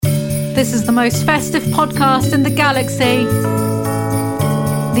This is the most festive podcast in the galaxy,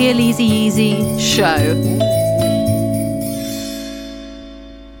 the Elise Yeezy Show.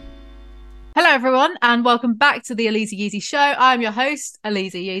 Hello everyone and welcome back to the Elise Yeezy Show. I'm your host,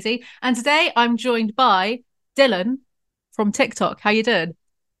 Elise Yeezy, and today I'm joined by Dylan from TikTok. How you doing?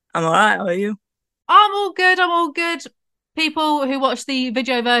 I'm alright, how are you? I'm all good. People who watch the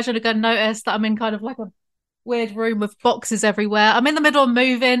video version are going to notice that I'm in kind of like a weird room with boxes everywhere. I'm in the middle of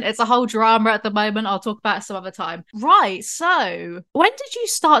moving. It's a whole drama at the moment. I'll talk about it some other time. Right, so when did you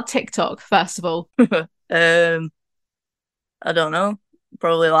start TikTok, first of all? I don't know,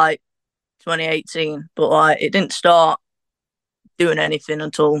 probably like 2018, but like it didn't start doing anything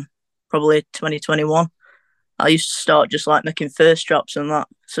until probably 2021. I used to start just like making first drops and that,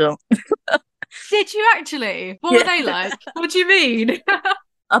 so Did you actually? What were yeah. they like? What do you mean?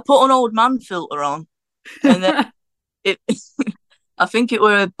 I put an old man filter on and then it I think it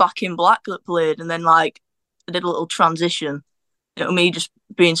were Back in Black that played, and then like I did a little transition. It was me just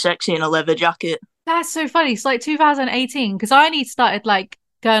being sexy in a leather jacket. That's so funny. It's like 2018 because I only started like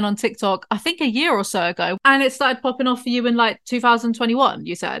going on TikTok, I think a year or so ago, and it started popping off for you in like 2021,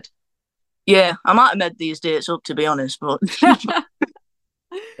 you said. Yeah, I might have made these dates up to be honest, but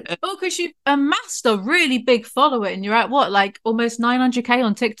Oh, because you've amassed a really big following. You're at what, like almost 900k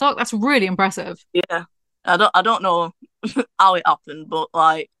on TikTok? That's really impressive. yeah, I don't know how it happened, but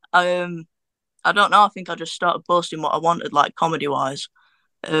like I don't know. I think I just started posting what I wanted, like comedy wise,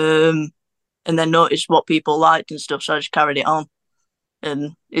 and then noticed what people liked and stuff. So I just carried it on,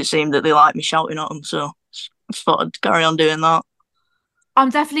 and it seemed that they liked me shouting at them. So I thought I'd carry on doing that. I'm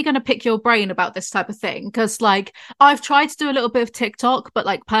definitely going to pick your brain about this type of thing because, like, I've tried to do a little bit of TikTok, but,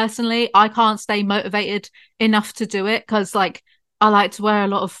 like, personally, I can't stay motivated enough to do it because, like, I like to wear a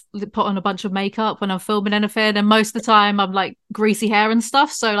lot of, put on a bunch of makeup when I'm filming anything. And most of the time, I'm like greasy hair and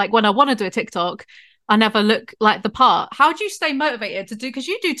stuff. So, like, when I want to do a TikTok, I never look like the part. How do you stay motivated to do? Because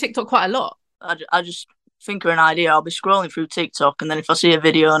you do TikTok quite a lot. I just think of an idea. I'll be scrolling through TikTok, and then if I see a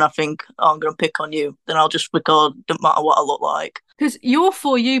video and I think, oh, I'm gonna pick on you, then I'll just record. Don't matter what I look like. Because your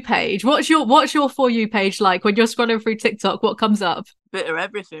For You page, what's your For You page like when you're scrolling through TikTok? What comes up? Bit of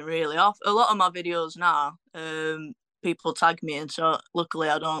everything really. Off a lot of my videos now, people tag me, and so luckily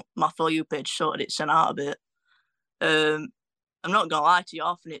I don't. My For You page sorted it sent out a bit. Um, I'm not gonna lie to you.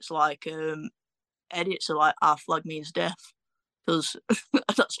 Often it's like edits are like our flag means death because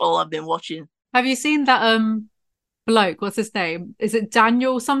that's all I've been watching. Have you seen that bloke? What's his name? Is it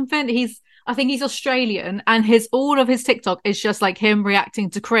Daniel something? I think he's Australian, and his all of his TikTok is just like him reacting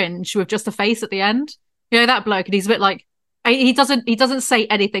to cringe with just a face at the end. You know that bloke, and he's a bit like he doesn't say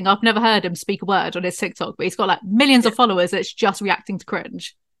anything. I've never heard him speak a word on his TikTok, but he's got like millions Yeah, of followers that's just reacting to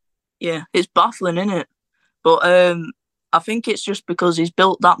cringe. yeah, it's baffling, isn't it? But I think it's just because he's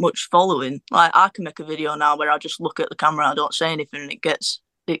built that much following. Like I can make a video now where I just look at the camera, I don't say anything, and it gets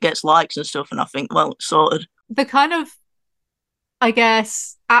likes and stuff, and I think, well, it's sorted. The kind of, I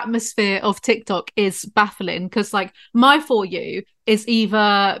guess, atmosphere of TikTok is baffling because like my For You is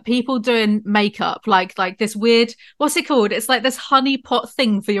either people doing makeup, like this weird, what's it called? It's like this honey pot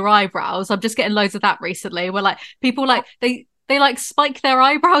thing for your eyebrows. I'm just getting loads of that recently where like people like they like spike their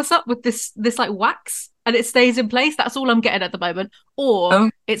eyebrows up with this like wax and it stays in place. That's all I'm getting at the moment. Or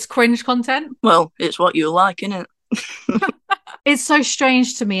Um, it's cringe content. well, it's what you like, isn't it? It's so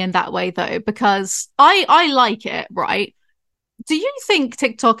strange to me in that way though, because I like it, right? Do you think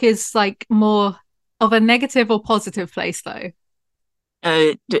TikTok is like more of a negative or positive place though?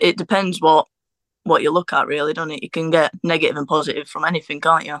 It depends what you look at, really, don't it? You can get negative and positive from anything,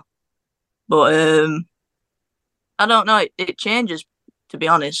 can't you? But I don't know. It changes, to be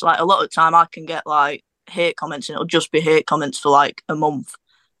honest. Like a lot of the time, I can get like hate comments, and it'll just be hate comments for like a month,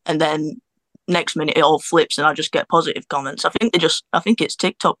 and then next minute it all flips, and I just get positive comments. I think it's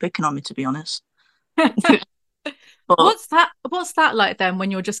TikTok picking on me, to be honest. But What's that like then when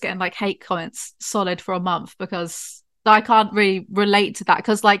you're just getting like hate comments solid for a month? Because I can't really relate to that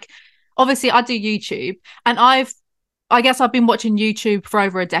because like obviously I do YouTube and I guess I've been watching YouTube for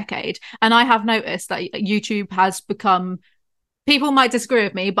over a decade and I have noticed that YouTube has become, people might disagree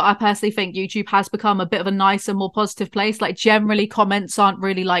with me, but I personally think YouTube has become a bit of a nicer, more positive place. Like generally comments aren't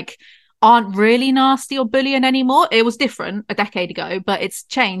really nasty or bullying anymore. It was different a decade ago, but it's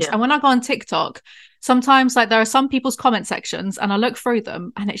changed. yeah, And when I go on TikTok, sometimes like there are some people's comment sections and I look through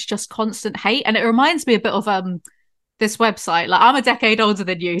them and it's just constant hate. And it reminds me a bit of this website. Like I'm a decade older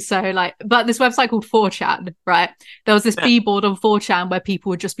than you, so like, but this website called 4chan, right? There was this yeah, B-board on 4chan where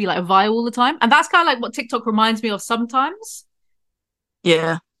people would just be like vile all the time. And that's kind of like what TikTok reminds me of sometimes.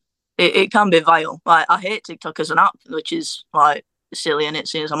 yeah. It can be vile. Like I hate TikTok as an app, which is like silly in it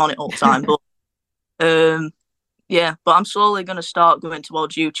since I'm on it all the time. But um, yeah, but I'm slowly gonna start going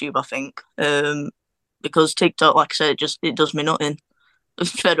towards YouTube, I think. Because TikTok, like I said, it does me nothing. I'm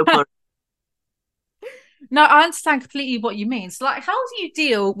fed up with. No, I understand completely what you mean. So, like, how do you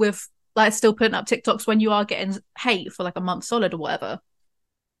deal with like still putting up TikToks when you are getting hate for like a month solid or whatever?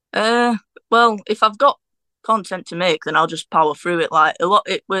 Uh, well, if I've got content to make, then I'll just power through it. Like a lot,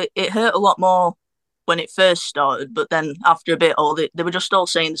 it hurt a lot more when it first started, but then after a bit, they were just all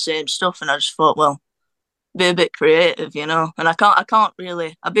saying the same stuff, and I just thought, well, be a bit creative, you know. And I can't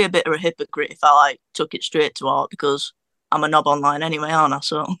really. I'd be a bit of a hypocrite if I like took it straight to art because I'm a knob online anyway, aren't I?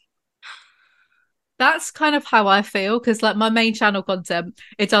 So That's kind of how I feel because, like, my main channel content,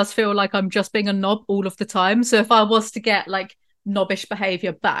 it does feel like I'm just being a knob all of the time. So, if I was to get like knobbish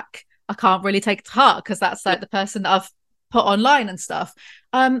behavior back, I can't really take it to heart because that's yeah, like the person that I've put online and stuff.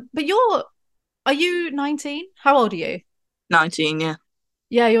 But are you 19? How old are you? 19, yeah,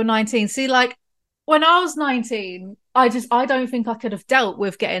 Yeah, you're 19. See, like when I was 19, I don't think I could have dealt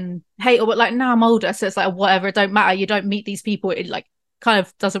with getting hate or but like now I'm older, so it's like whatever, it don't matter. You don't meet these people, it like kind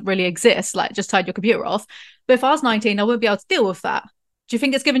of doesn't really exist. Like just turn your computer off. But if I was 19, I wouldn't be able to deal with that. Do you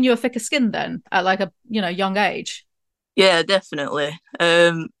think it's given you a thicker skin then at like a young age? yeah, definitely.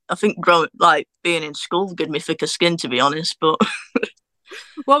 I think growing like being in school gave me thicker skin to be honest, but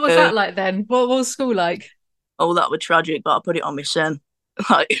What was uh, that like then? What was school like? oh, that was tragic. But I put it on my son.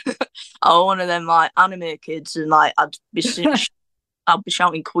 Like I was one of them like anime kids, and like I'd be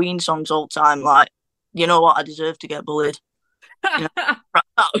shouting Queen songs all the time. Like, you know what? I deserve to get bullied. You know,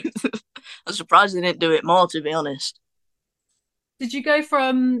 I'm surprised they didn't do it more. To be honest, Did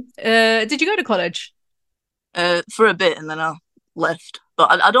you go to college? for a bit, and then I left.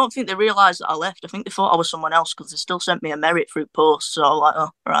 But I don't think they realised that I left. I think they thought I was someone else because they still sent me a merit through post. So I was like, oh,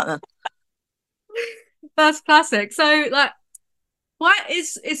 right then. That's classic. So like what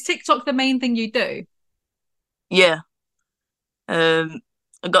is TikTok the main thing you do? Yeah. Um,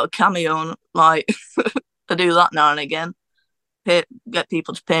 I got a cameo on. Like, I do that now and again. Get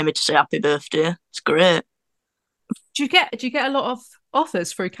people to pay me to say happy birthday. It's great. Do you get a lot of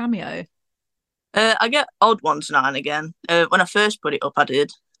offers through Cameo? I get odd ones now and again. When I first put it up, I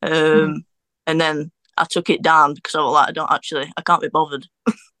did. Hmm. And then I took it down because I was like, I can't be bothered.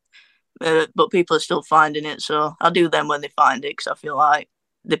 But people are still finding it, so I do them when they find it because I feel like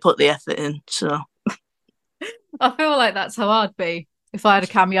they put the effort in. So I feel like that's how I'd be if I had a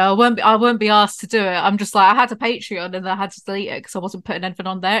Cameo. I wouldn't be asked to do it. I'm just like I had a Patreon and I had to delete it because I wasn't putting anything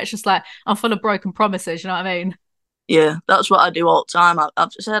on there. It's just like I'm full of broken promises. You know what I mean? yeah, that's what I do all the time.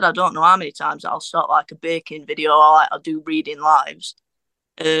 I've said I don't know how many times I'll start like a baking video or like I'll do reading lives.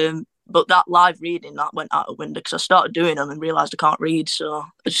 But that live reading that went out the window because I started doing them and realised I can't read, so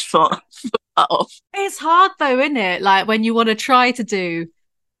I just thought fuck that off. It's hard though, isn't it? Like when you want to try to do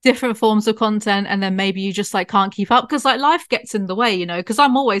different forms of content and then maybe you just like can't keep up because like life gets in the way, because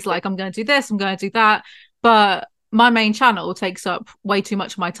I'm always like I'm going to do this, I'm going to do that, but my main channel takes up way too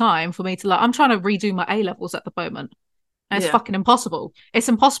much of my time for me to like I'm trying to redo my A levels at the moment and it's Yeah, fucking impossible. It's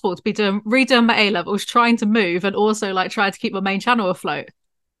impossible to be doing redoing my A levels, trying to move and also like try to keep my main channel afloat.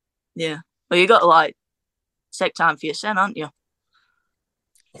 yeah. Well, you got to like take time for your son, aren't you?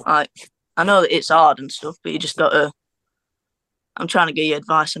 Like, I know that it's hard and stuff, but you just got to. I'm trying to give you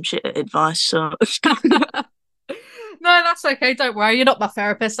advice. I'm shit at advice, so No, that's okay. Don't worry. You're not my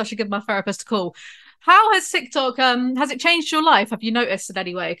therapist. I should give my therapist a call. How has TikTok has it changed your life? Have you noticed in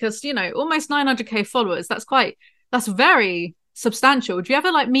any way? Because almost 900K followers. That's very substantial. Do you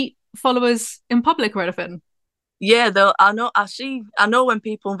ever like meet followers in public or anything? yeah. Though I know when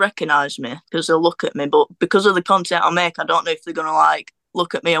people recognise me because they'll look at me, but because of the content I make, I don't know if they're gonna like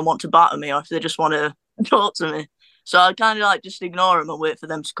look at me and want to batter me, or if they just want to talk to me. So I kind of like just ignore them and wait for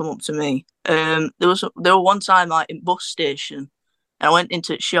them to come up to me. There were one time like in bus station, and I went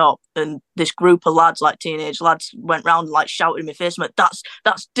into the shop, and this group of lads, like teenage lads, went round and like shouted in my face, and went,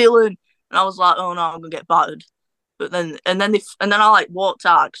 "That's Dylan," and I was like, "Oh no, I'm gonna get battered." But then I like walked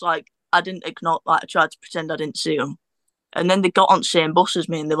out because like I didn't ignore, like I tried to pretend I didn't see them, and then they got on the same bus as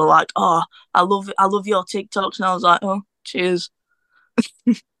me, and they were like, "Oh, I love your TikToks," and I was like, "Oh, cheers."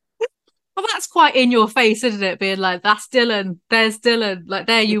 Well, that's quite in your face, isn't it? Being like, "That's Dylan. There's Dylan. Like,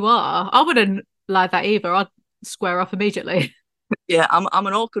 there you are." I wouldn't like that either. I'd square up immediately. Yeah, I'm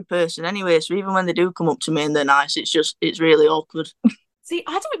an awkward person anyway, so even when they do come up to me and they're nice, it's really awkward. See,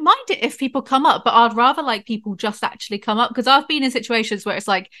 I don't mind it if people come up, but I'd rather like people just actually come up because I've been in situations where it's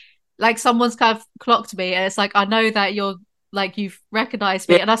like someone's kind of clocked me and it's like I know that you're like you've recognized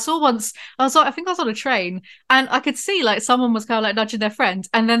me. Yeah. And I saw once, I think I was on a train and I could see like someone was kind of like nudging their friend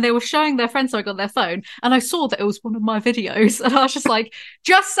and then they were showing their friend something on their phone. And I saw that it was one of my videos. And I was just like,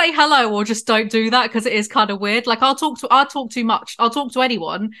 just say hello or just don't do that because it is kind of weird. Like I'll talk too much. I'll talk to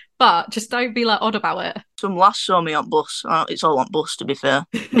anyone, but just don't be like odd about Some lass saw me on bus. It's all on bus, to be fair.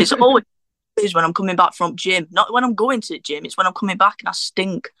 It's always when I'm coming back from gym. Not when I'm going to the gym. It's when I'm coming back and I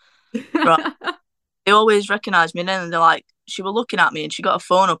stink. Right. it. They always recognise me, and then they're like, she was looking at me, and she got her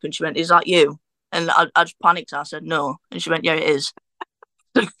phone up, and she went, "Is that you?" And I just panicked. I said, "No," and she went, "Yeah, it is."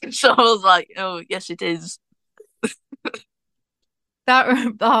 So I was like, "Oh, yes, it is." That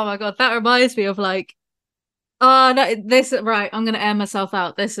oh my god, that reminds me of like, oh no, this right. I'm gonna air myself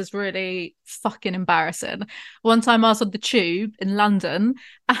out. This is really fucking embarrassing. One time I was on the tube in London,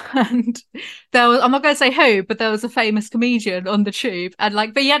 and there was, I'm not gonna say who, but there was a famous comedian on the tube, and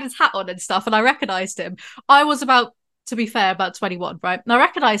like, but he had his hat on and stuff, and I recognized him. I was about, to be fair, about 21, right? And I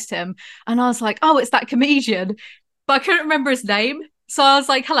recognized him, and I was like, oh, it's that comedian, but I couldn't remember his name. So I was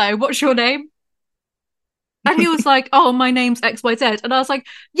like, hello, what's your name? And he was like, oh, my name's XYZ. And I was like,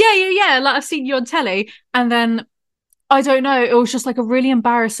 yeah. Like, I've seen you on telly. And then, I don't know, it was just like a really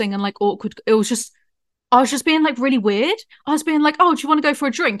embarrassing and like awkward. It was just, I was just being like really weird. I was being like, oh, do you want to go for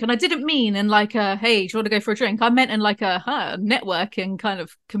a drink? And I didn't mean in like a, hey, do you want to go for a drink? I meant in like a networking kind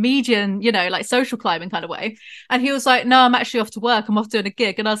of comedian, like social climbing kind of way. And he was like, no, I'm actually off to work. I'm off doing a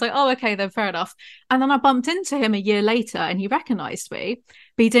gig. And I was like, oh, okay, then fair enough. And then I bumped into him a year later and he recognized me,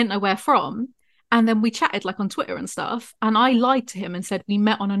 but he didn't know where from. And then we chatted like on Twitter and stuff. And I lied to him and said we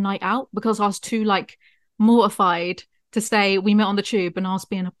met on a night out because I was too like mortified to say we met on the tube and I was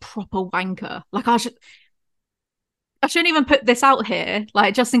being a proper wanker. Like I shouldn't even put this out here,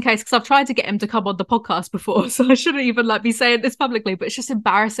 like just in case, because I've tried to get him to come on the podcast before. So I shouldn't even like be saying this publicly, but it's just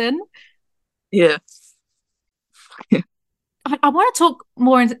embarrassing. Yeah. I want to talk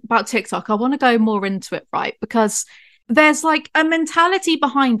more about TikTok. I want to go more into it, right? Because there's like a mentality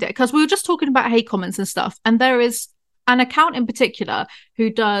behind it. Because we were just talking about hate comments and stuff, and there is an account in particular who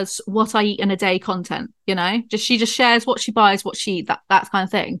does what I eat in a day content. She just shares what she buys, what she eat, that kind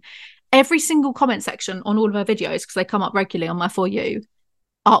of thing. Every single comment section on all of her videos, because they come up regularly on my For You,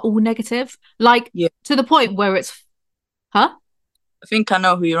 are all negative. Like Yeah. to the point where it's, huh? I think I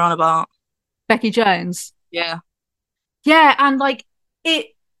know who you're on about. Becky Jones. Yeah. Yeah, and like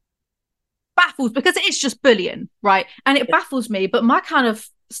it baffles because it's just bullying, right? And it baffles me. But my kind of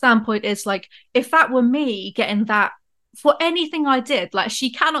standpoint is like, if that were me getting that for anything I did, like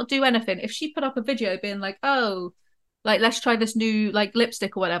she cannot do anything. If she put up a video being like, oh, like let's try this new like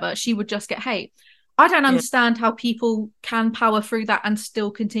lipstick or whatever, she would just get hate. I don't understand how people can power through that and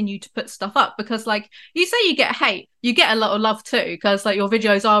still continue to put stuff up because like you say you get hate, you get a lot of love too because like your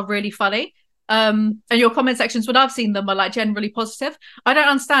videos are really funny. And your comment sections when I've seen them are like generally positive. I don't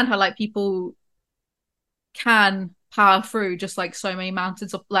understand how like people can power through just like so many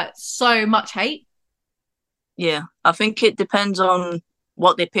mountains of like so much hate. Yeah. I think it depends on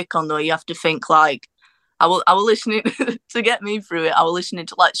what they pick on though. You have to think like I was listening to get me through it. I was listening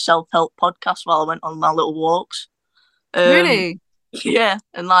to like self-help podcasts while I went on my little walks. Really? Yeah,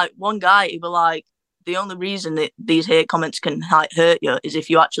 and like one guy, he was like, the only reason that these hate comments can like, hurt you is if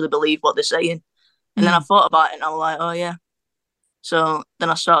you actually believe what they're saying. And then I thought about it, and I was like, oh yeah. So then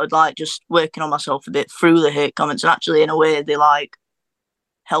I started like just working on myself a bit through the hate comments, and actually in a way they like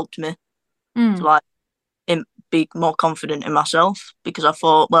helped me to like be more confident in myself because I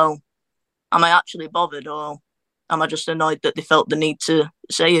thought, well, am I actually bothered or am I just annoyed that they felt the need to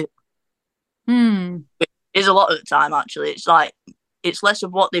say it? It is a lot of the time actually. It's like it's less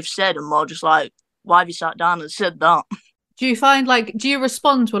of what they've said and more just like, why have you sat down and said that? Do you find like do you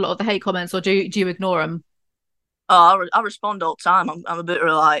respond to a lot of the hate comments or do you ignore them? Oh, I respond all the time. I'm a bit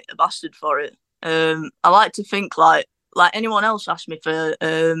of like a bastard for it. I like to think like anyone else asks me for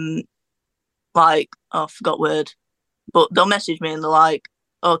like oh, I forgot word, but they'll message me and they're like,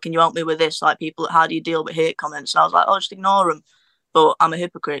 oh, can you help me with this? Like people, how do you deal with hate comments? And I was like, oh, just ignore them. But I'm a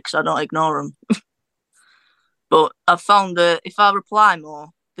hypocrite because I don't ignore them. But I've found that if I reply more,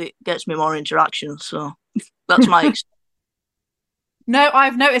 it gets me more interaction. So that's my No,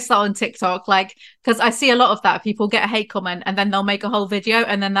 I've noticed that on TikTok, like, because I see a lot of that. People get a hate comment and then they'll make a whole video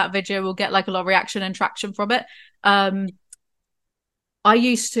and then that video will get like a lot of reaction and traction from it. I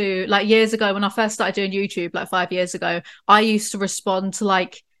used to, like years ago when I first started doing YouTube, like 5 years ago, I used to respond to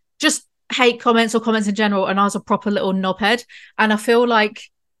like just hate comments or comments in general. And I was a proper little knobhead. And I feel like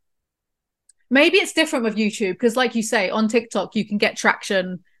maybe it's different with YouTube because like you say, on TikTok, you can get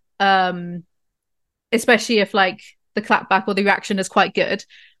traction, especially if like the clapback or the reaction is quite good.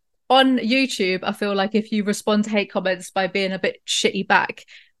 on YouTube, I feel like if you respond to hate comments by being a bit shitty back,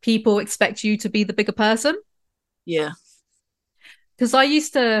 people expect you to be the bigger person. Yeah. Because I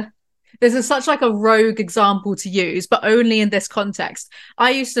used to, this is such like a rogue example to use, but only in this context. I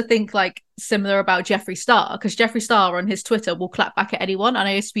used to think like similar about Jeffree Star, because Jeffree Star on his Twitter will clap back at anyone. And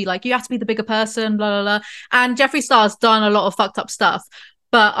I used to be like, you have to be the bigger person, blah, blah, blah. And Jeffree Star's done a lot of fucked up stuff.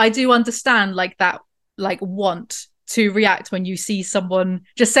 But I do understand like that, like want to react when you see someone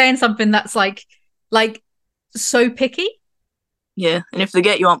just saying something that's like so picky. Yeah. And if they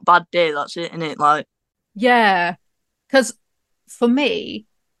get you on bad day, that's it, innit? Like, Yeah. Because for me,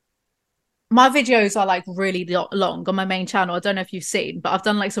 my videos are like really long on my main channel. I don't know if you've seen, but I've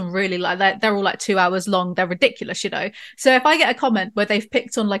done like some really like they're all like 2 hours long. They're ridiculous, you know. So if I get a comment where they've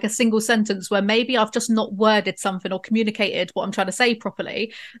picked on like a single sentence where maybe I've just not worded something or communicated what I'm trying to say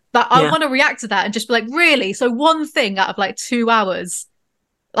properly, but I yeah. want to react to that and just be like, really? So one thing out of like 2 hours,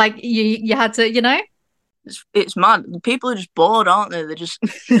 like you had to, you know? It's mad. People are just bored, aren't they? They're just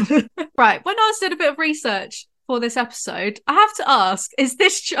Right. When I was doing a bit of research for this episode, I have to ask, is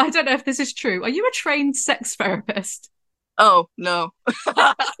this I don't know if this is true. Are you a trained sex therapist? oh no.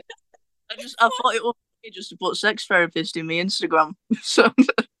 I thought it was just to put sex therapist in my Instagram. So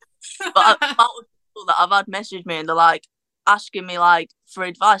but amount of people that I've had message me and they're like asking me like for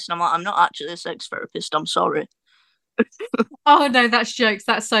advice and I'm like, I'm not actually a sex therapist, I'm sorry. Oh no, that's jokes.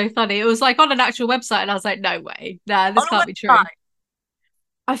 That's so funny. It was like on an actual website, and I was like, no way. Nah, On this a can't be true. website.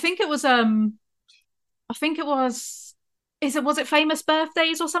 I think it was I think it was was it Famous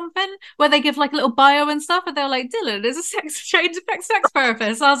Birthdays or something? Where they give like a little bio and stuff, and they're like, Dylan is a trained sex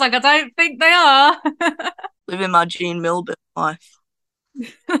therapist. I was like, I don't think they are. Living my Gene Milburn life.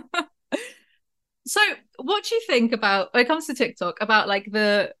 So what do you think about when it comes to TikTok about like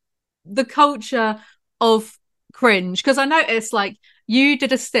the culture of cringe? Because I noticed like you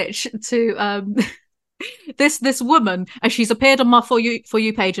did a stitch to this woman and she's appeared on my for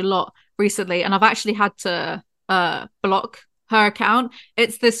you page a lot recently, and I've actually had to block her account.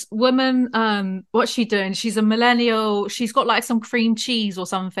 It's this woman, what's she doing? She's a millennial, she's got like some cream cheese or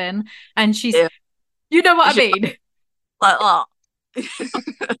something, and she's Yeah. you know what It's I just mean? like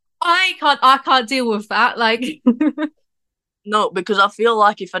that. I can't deal with that. Like No, because I feel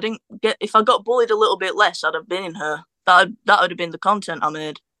like if I got bullied a little bit less, I'd have been in her. That would have been the content I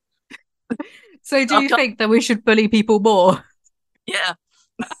made. so do I you can't, think that we should bully people more? yeah.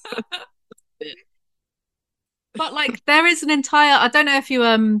 But like there is an entire I don't know if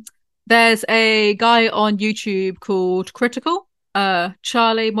you there's a guy on YouTube called Critical,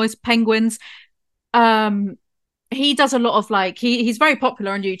 Charlie Moist Penguins. Um he does a lot of like he's very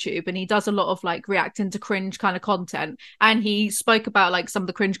popular on YouTube, and he does a lot of like reacting to cringe kind of content. And he spoke about like some of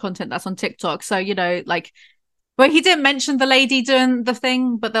the cringe content that's on TikTok. So, you know, like well, he didn't mention the lady doing the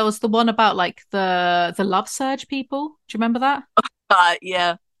thing, but there was the one about like the love surge people. Do you remember that?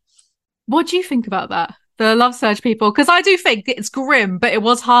 Yeah. What do you think about that? The love surge people? Because I do think it's grim, but it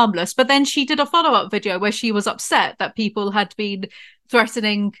was harmless. But then she did a follow-up video where she was upset that people had been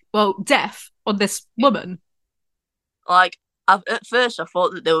threatening, well, death on this woman. Like at first I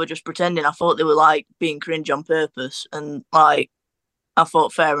thought that they were just pretending. I thought they were like being cringe on purpose, and like I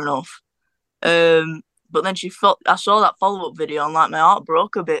thought fair enough. But then I saw that follow up video and like my heart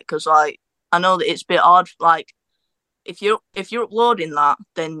broke a bit because like I know that it's a bit hard. Like if you're uploading that,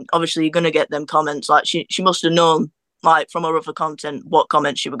 then obviously you're gonna get them comments. Like she must have known like from her other content what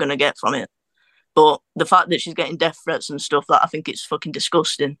comments she were gonna get from it. But the fact that she's getting death threats and stuff, that I think it's fucking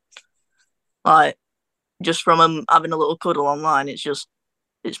disgusting. Like just from having a little cuddle online, it's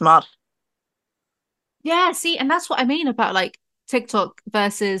mad. Yeah, see, and that's what I mean about like TikTok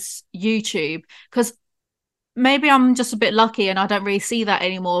versus YouTube. Because maybe I'm just a bit lucky and I don't really see that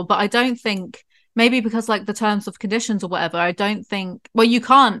anymore. But I don't think maybe because like the terms of conditions or whatever, I don't think well, you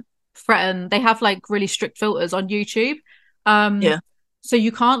can't threaten. They have like really strict filters on YouTube. Um, Yeah, so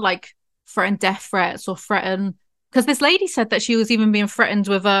you can't like threaten death threats or threaten because this lady said that she was even being threatened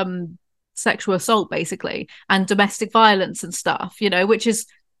with sexual assault basically and domestic violence and stuff, you know, which is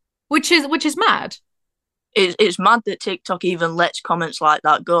mad. it's mad that TikTok even lets comments like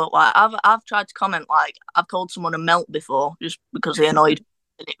that go. Like I've tried to comment, like I've called someone a melt before just because they annoyed,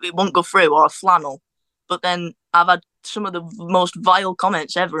 and it won't go through, or a flannel. But then I've had some of the most vile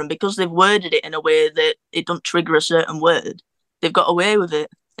comments ever, and because they've worded it in a way that it doesn't trigger a certain word, they've got away with it,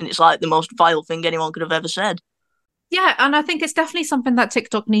 and it's like the most vile thing anyone could have ever said. Yeah, and I think it's definitely something that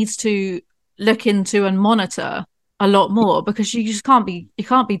TikTok needs to look into and monitor a lot more because you can't be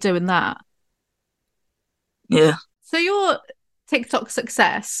doing that. Yeah. So your TikTok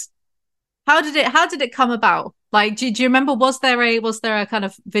success, how did it come about? Like, do you remember? Was there a kind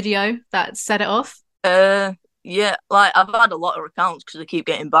of video that set it off? Uh, yeah, like I've had a lot of accounts because they keep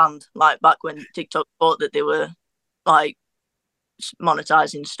getting banned. Like back when TikTok thought that they were like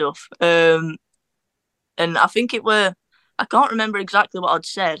monetizing stuff. And I think it were I can't remember exactly what I'd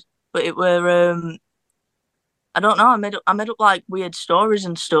said, but it were I don't know. I made up like weird stories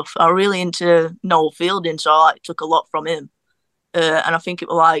and stuff. I was really into Noel Fielding, so I like took a lot from him. And I think it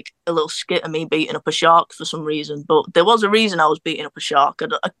was like a little skit of me beating up a shark for some reason. But there was a reason I was beating up a shark.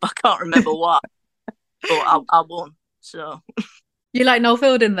 I can't remember why, but I won. So You like Noel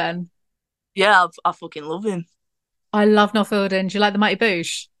Fielding then? yeah, I fucking love him. I love Noel Fielding. Do you like the Mighty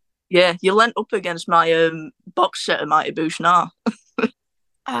Boosh? Yeah, you lent up against my box set of Mighty Boosh now.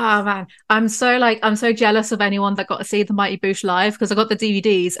 Ah man, I'm so jealous of anyone that got to see the Mighty Boosh live because I got the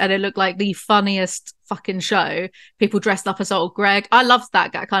DVDs and it looked like the funniest fucking show. People dressed up as old Greg. I loved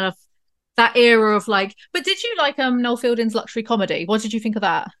that kind of that era of like. But did you like Noel Fielding's luxury comedy? What did you think of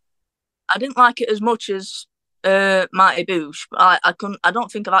that? I didn't like it as much as Mighty Boosh, but I couldn't. I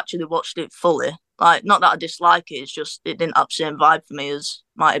don't think I've actually watched it fully. Like, not that I dislike it. It's just it didn't have the same vibe for me as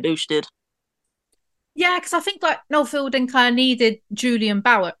Mighty Boosh did. Yeah, because I think like Noel Fielding kind of needed Julian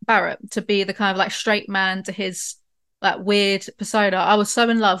Barrett to be the kind of like straight man to his like weird persona. I was so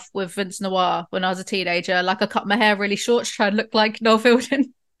in love with Vince Noir when I was a teenager. Like I cut my hair really short to try and look like Noel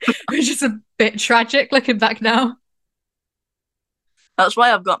Fielding, which is a bit tragic looking back now. That's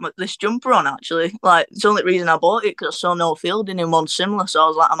why I've got this jumper on. Actually, like it's the only reason I bought it because I saw Noel Fielding in one similar. So I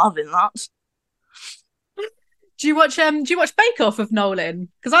was like, I'm having that. Do you watch Bake Off with Nolan?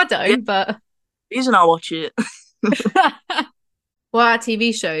 Because I Yeah, don't, but reason I watch it. what about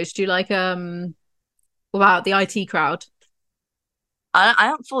TV shows? Do you like what about the IT crowd? I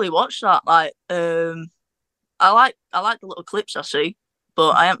haven't fully watched that. Like, I like the little clips I see,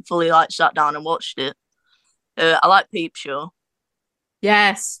 but I haven't fully like sat down and watched it. I like Peep Show.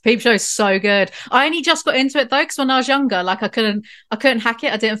 Yes, Peep Show is so good. I only just got into it though, because when I was younger, like I couldn't hack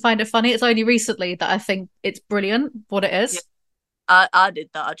it. I didn't find it funny. It's only recently that I think it's brilliant what it Yeah, is. I did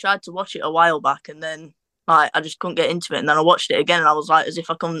that. I tried to watch it a while back, and then like I just couldn't get into it. And then I watched it again, and I was like, as if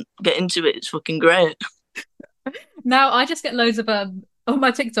I couldn't get into it. It's fucking great. Now I just get loads of on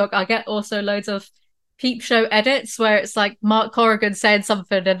my TikTok. I get also loads of Peep Show edits where it's like Mark Corrigan saying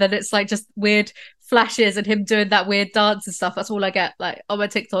something, and then it's like just weird flashes and him doing that weird dance and stuff. That's all I get like on my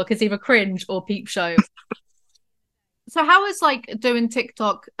TikTok. It's either cringe or Peep Show. So how has like doing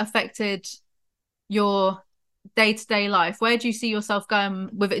TikTok affected your day-to-day life? Where do you see yourself going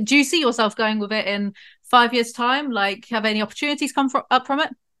with it? Do you see yourself going with it in 5 years' time? Like, have any opportunities up from it?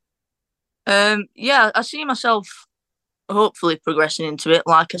 Yeah, I see myself hopefully progressing into it.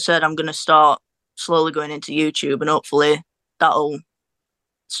 Like I said, I'm gonna start slowly going into YouTube, and hopefully that'll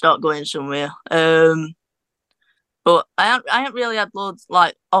start going somewhere. But I ain't really had loads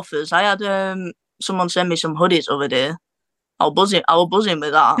like offers. I had someone send me some hoodies over there. I was buzzing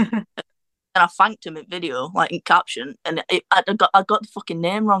with that. And I thanked him in video, like in caption, and I got the fucking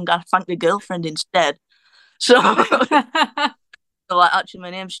name wrong. I thanked the girlfriend instead. So, so like actually my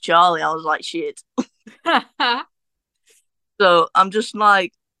name's Charlie. I was like shit. So I'm just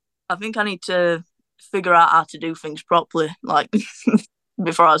like I think I need to figure out how to do things properly, like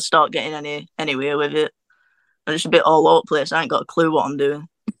before I start getting anywhere with it. I'm just a bit all over the place. I ain't got a clue what I'm doing.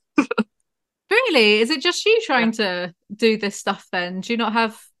 Really? Is it just you Yeah. trying to do this stuff then? Do you not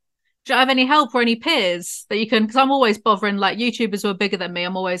have any help or any peers that you can? Because I'm always bothering like YouTubers who are bigger than me.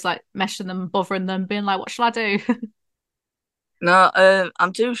 I'm always like meshing them, bothering them, being like, "What shall I do?" No,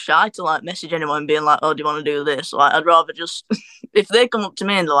 I'm too shy to like message anyone being like, "Oh, do you want to do this?" Like, I'd rather just if they come up to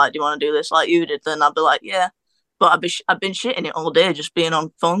me and they're like, "Do you want to do this?" like you did, then I'd be like, "Yeah." But I've been shitting it all day just being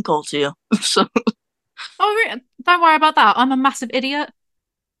on phone call to you. So Oh, don't worry about that. I'm a massive idiot.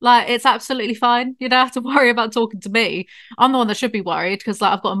 Like it's absolutely fine. You don't have to worry about talking to me. I'm the one that should be worried because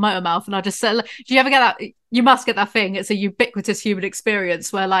like I've got a motor mouth and I just said, like, do you ever get that? You must get that thing. It's a ubiquitous human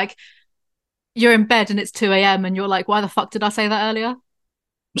experience where like you're in bed and it's 2 a.m. and you're like, why the fuck did I say that earlier?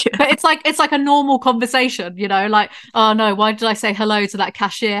 yeah, But it's like a normal conversation, like, oh no, why did I say hello to that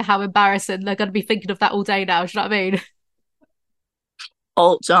cashier? How embarrassing. They're gonna be thinking of that all day now. Do you know what I mean?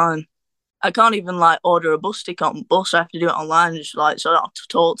 all the time. I can't even like order a bus ticket on bus. I have to do it online, just like so I don't have to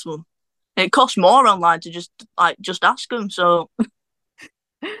talk to them. And it costs more online to just ask them. So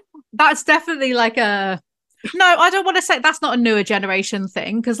That's definitely like a no, I don't want to say that's not a newer generation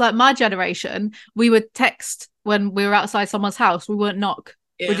thing because like my generation, we would text when we were outside someone's house. We wouldn't knock.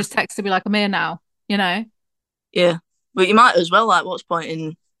 We yeah, just text to be like, I'm here now. yeah. But you might as well like, what's the point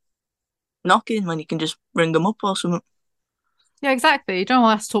in knocking when you can just ring them up or something? Yeah, exactly. You don't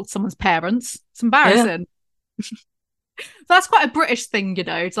want to talk to someone's parents. It's Yeah, embarrassing. That's quite a British thing, you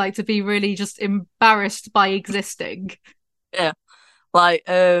know, to like to be really just embarrassed by existing. Yeah, like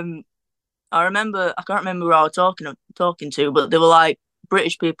I can't remember who I was talking to, but they were like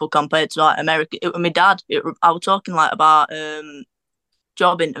British people compared to like American. It was my dad. I was talking like about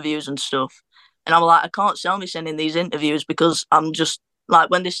job interviews and stuff, and I'm like, I can't sell me sending these interviews because I'm just like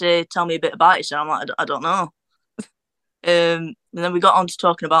when they say tell me a bit about yourself, I'm like I don't know. And then we got on to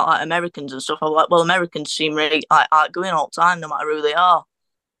talking about like Americans and stuff. I was like, well, Americans seem really like outgoing all the time, no matter who they are.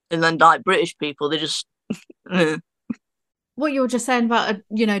 And then like British people, they just What you were just saying about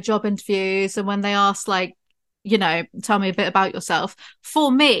job interviews and when they ask like, tell me a bit about yourself.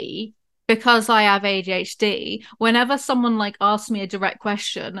 For me, because I have ADHD, whenever someone like asks me a direct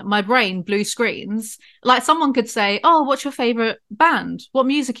question, my brain blue screens. Like someone could say, "Oh, what's your favorite band? What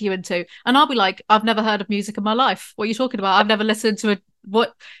music are you into?" And I'll be like, "I've never heard of music in my life. What are you talking about? I've never listened to a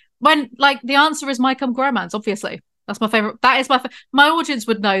what." When like the answer is My Chemical Romance, obviously. That's my favorite. That is my audience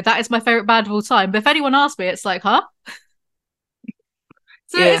would know that is my favorite band of all time. But if anyone asks me, it's like, huh?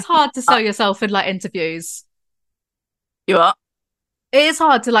 So it yeah. is hard to sell yourself in like interviews. You are. It is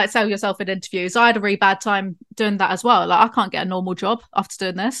hard to like sell yourself in interviews. I had a really bad time doing that as well. Like I can't get a normal job after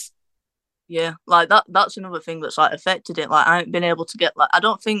doing this. Yeah, like that's another thing that's like affected it. Like I haven't been able to get like I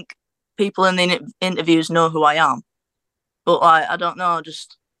don't think people in the interviews know who I am, but like I don't know,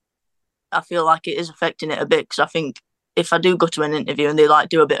 just I feel like it is affecting it a bit because I think if I do go to an interview and they like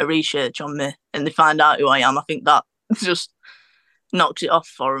do a bit of research on me and they find out who I am, I think that just knocks it off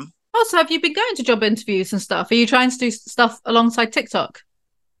for them. Also, have you been going to job interviews and stuff? Are you trying to do stuff alongside TikTok?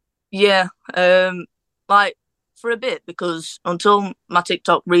 Yeah, like for a bit because until my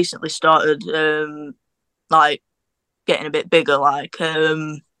TikTok recently started, like getting a bit bigger, like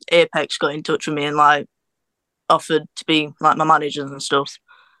Apex got in touch with me and like offered to be like my managers and stuff.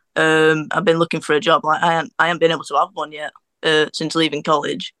 I've been looking for a job. Like I haven't been able to have one yet since leaving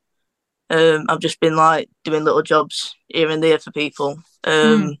college. I've just been like doing little jobs here and there for people.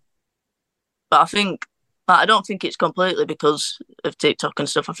 Mm. But I think like, I don't think it's completely because of TikTok and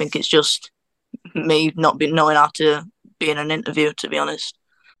stuff. I think it's just me not being knowing how to be in an interview. To be honest.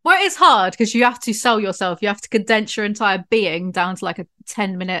 Well, it is hard because you have to sell yourself. You have to condense your entire being down to like a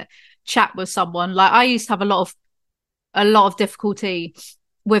 10-minute chat with someone. Like I used to have a lot of difficulty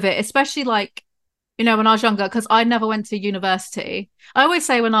with it, especially like when I was younger, because I never went to university. I always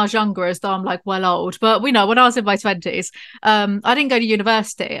say when I was younger as though I'm like well old, but we know when I was in my 20s, I didn't go to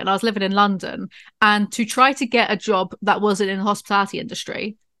university and I was living in London. And to try to get a job that wasn't in the hospitality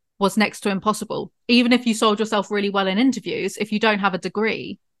industry was next to impossible. Even if you sold yourself really well in interviews, if you don't have a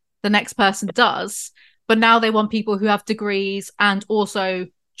degree, the next person does. But now they want people who have degrees and also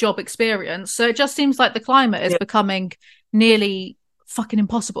job experience. So it just seems like the climate is Yeah, becoming nearly fucking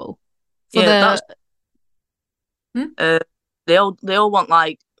impossible for yeah. That's the. Hmm? uh, they all want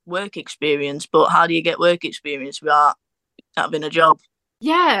like work experience, but how do you get work experience without having a job?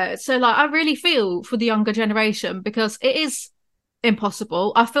 Yeah, so like I really feel for the younger generation because it is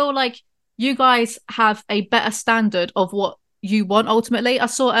impossible. I feel like you guys have a better standard of what you want ultimately. I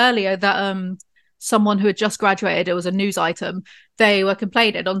saw earlier that someone who had just graduated, it was a news item, they were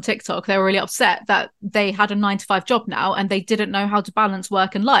complaining on TikTok. They were really upset that they had a 9 to 5 job now and they didn't know how to balance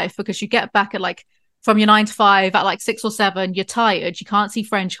work and life because you get back at like from your 9 to 5 at like 6 or 7, you're tired, you can't see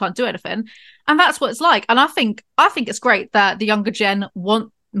friends, you can't do anything. And that's what it's like. And I think it's great that the younger gen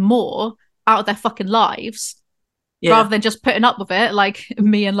want more out of their fucking lives Yeah, rather than just putting up with it like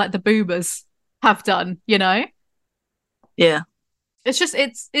me and like the boomers have done. yeah, It's just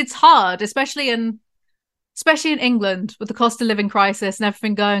it's hard, especially in England with the cost of living crisis and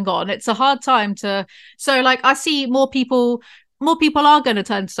everything going on. It's a hard time to. So like I see more people are going to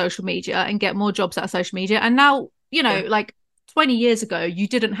turn to social media and get more jobs out of social media. And now, yeah, like 20 years ago, you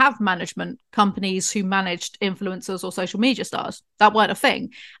didn't have management companies who managed influencers or social media stars. That weren't a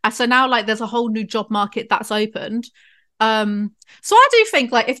thing. And so now like there's a whole new job market that's opened. So I do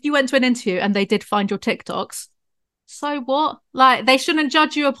think like if you went to an interview and they did find your TikToks, so what? Like they shouldn't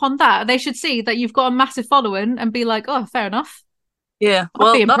judge you upon that. They should see that you've got a massive following and be like, oh, fair enough. yeah.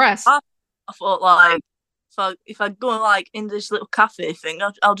 I'd be Well, impressed. I thought like if I go like in this little cafe thing,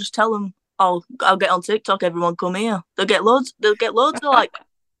 I'll just tell them I'll get on TikTok. Everyone come here. They'll get loads. They'll get loads of like.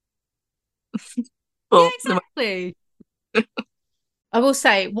 Yeah, Well, exactly. I will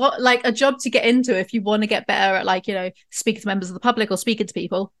say, what like a job to get into if you want to get better at like, speaking to members of the public or speaking to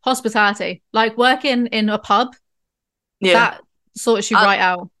people, hospitality, like working in a pub, yeah. that sorts you I right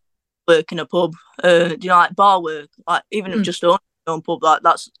out. work in a pub. Do you know like bar work? Like even if Mm, just owning your own pub, like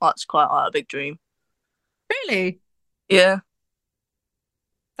that's quite like a big dream. really? Yeah,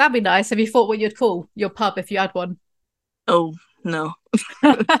 That'd be nice. Have you thought what you'd call your pub if you had one? Oh no,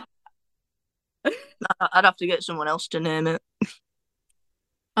 I'd have to get someone else to name it.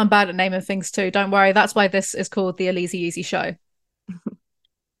 I'm bad at naming things too. Don't worry. That's why this is called the Elise Easy Show,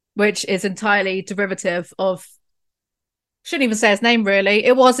 which is entirely derivative of, shouldn't even say his name really.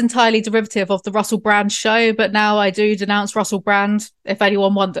 It was entirely derivative of the Russell Brand show, but now I do denounce Russell Brand, if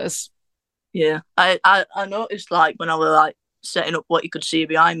anyone wonders. Yeah, I noticed like when I was like setting up what you could see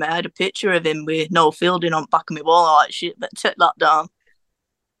behind me, I had a picture of him with no fielding on the back of my wall. I like shit, but take that down.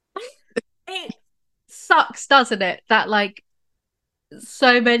 It sucks, doesn't it? That like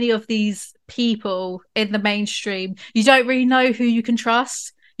so many of these people in the mainstream, you don't really know who you can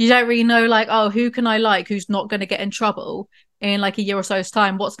trust. You don't really know, like, oh, who can I like who's not going to get in trouble in like a year or so's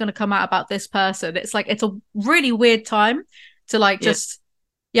time? What's going to come out about this person? It's like, it's a really weird time to like Yeah, just,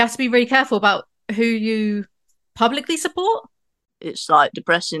 you have to be really careful about who you publicly support. it's like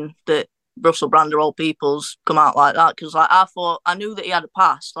depressing that Russell Brand of all people's come out like that because like I thought I knew that he had a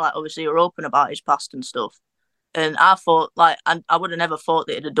past. Like obviously, you're open about his past and stuff. And I thought, like, I would have never thought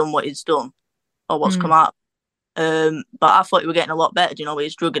that he'd have done what he's done or what's come Mm. out. But I thought he was getting a lot better, you know, with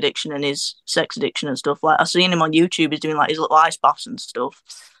his drug addiction and his sex addiction and stuff. Like, I seen him on YouTube, he's doing like his little ice baths and stuff.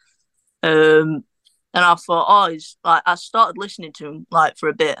 And I thought, oh, he's like, I started listening to him like for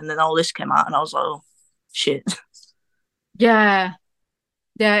a bit, and then all this came out, and I was like, oh, shit. Yeah.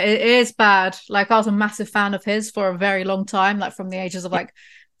 Yeah, it is bad. Like I was a massive fan of his for a very long time, like from the ages of like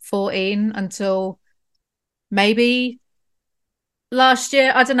 14 until maybe last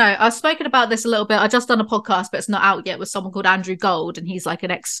year. I don't know. I've spoken about this a little bit. I just done a podcast, but it's not out yet with someone called Andrew Gold, and he's like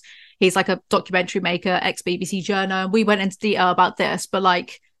a documentary maker, ex BBC journo, and we went into detail about this. But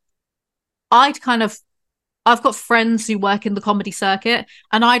like, I'd kind of I've got friends who work in the comedy circuit,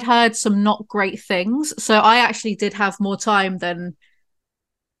 and I'd heard some not great things. So I actually did have more time than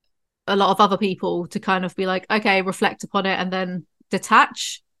a lot of other people to kind of be like, okay, reflect upon it and then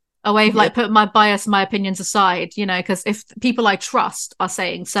detach away, Yeah, like put my bias and my opinions aside, you know, because if people I trust are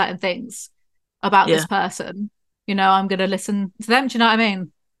saying certain things about this yeah, person, you know, I'm going to listen to them. Do you know what I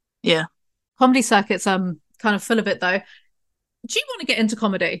mean? yeah. Comedy circuit's kind of full of it though. Do you want to get into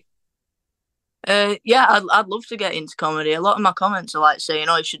comedy? Yeah, I'd love to get into comedy. A lot of my comments are like saying,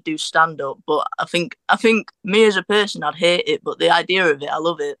 "Oh, you should do stand up," but I think me as a person, I'd hate it, but the idea of it, I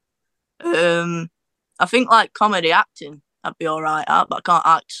love it. Um, I think like comedy acting, I'd be all right at, but I can't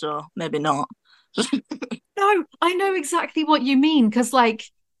act, so maybe not. No, I know exactly what you mean because like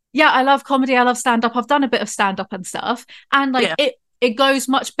yeah, I love comedy, I love stand up. I've done a bit of stand up and stuff and like Yeah, it goes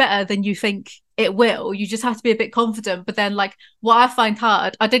much better than you think it will. You just have to be a bit confident, but then like what I find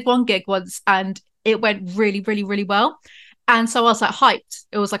hard, I did one gig once and it went really well. And so I was like hyped.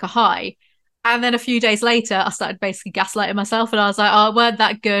 It was like a high. And then a few days later, I started basically gaslighting myself, and I was like, "Oh, it weren't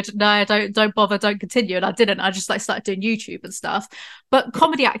that good. No, don't bother, don't continue." And I didn't. I just like started doing YouTube and stuff. But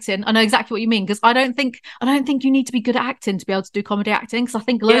comedy acting, I know exactly what you mean because I don't think you need to be good at acting to be able to do comedy acting. Because I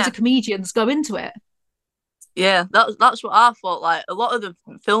think loads yeah, of comedians go into it. yeah. That's what I thought. Like a lot of the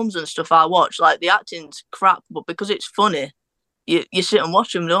films and stuff I watch, like the acting's crap, but because it's funny, you sit and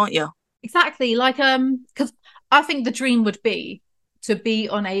watch them, don't you? Exactly, like because I think the dream would be to be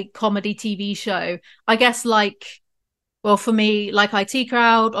on a comedy TV show. I guess like well for me like IT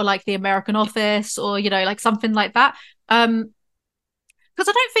Crowd or like The American Office or you know like something like that. Because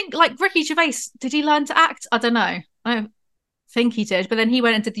I don't think like Ricky Gervais did he learn to act? I don't know. I don't think he did, but then he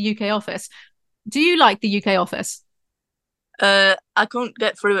went into the UK Office. Do you like the UK Office? I couldn't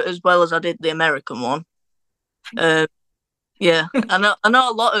get through it as well as I did the American one. Uh, yeah, I know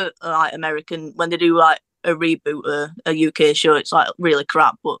a lot of like American when they do like a reboot a UK show, it's like really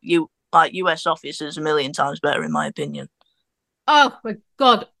crap. But you like US Office is a million times better in my opinion. Oh my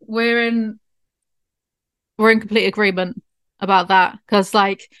god, we're in complete agreement about that because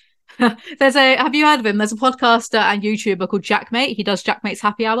like there's a have you heard of him? There's a podcaster and YouTuber called Jackmate. He does Jackmate's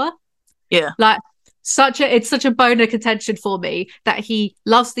Happy Hour. Yeah, Like it's such a bone of contention for me that he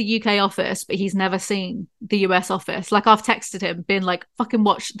loves the UK office, but he's never seen the US office. Like I've texted him, been like, fucking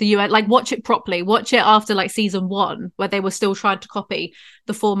watch the US, like watch it properly, watch it after like season one, where they were still trying to copy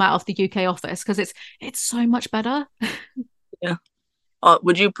the format of the UK office, because it's so much better. yeah.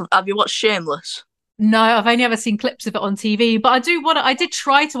 Would you have you watched Shameless? No, I've only ever seen clips of it on TV, but I did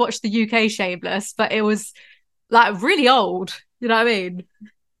try to watch the UK Shameless, but it was like really old. You know what I mean?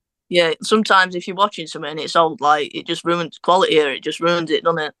 Yeah, sometimes if you're watching something and it's old, like it just ruins quality or it just ruins it,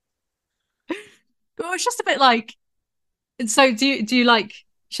 doesn't it? But it's just a bit like so do you like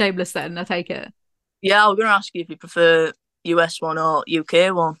Shameless then? I take it. Yeah, I was gonna ask you if you prefer US one or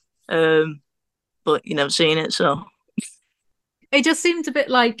UK one. But you never seen it, so it just seemed a bit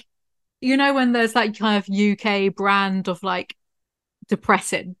like, when there's that kind of UK brand of like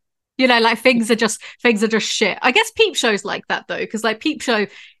depressing. Like things are just shit. I guess Peep Show's like that though, because like Peep Show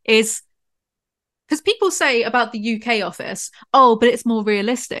is because people say about the UK office, oh, but it's more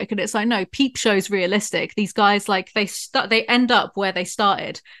realistic, and it's like no, Peep Show's realistic. These guys like they end up where they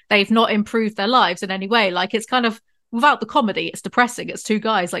started. They've not improved their lives in any way. Like it's kind of without the comedy, it's depressing. It's two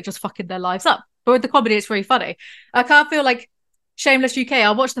guys like just fucking their lives up. But with the comedy, it's really funny. I kind of feel like Shameless UK.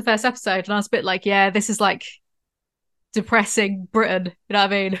 I watched the first episode and I was a bit like, yeah, this is like depressing Britain. You know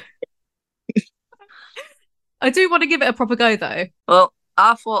what I mean? I do want to give it a proper go though. Well,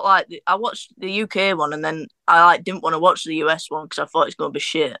 I thought like I watched the UK one and then I like didn't want to watch the US one because I thought it's going to be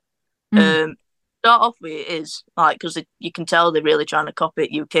shit. Mm. Start off with it is like because you can tell they're really trying to copy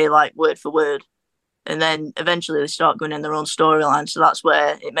it UK like word for word, and then eventually they start going in their own storyline. So that's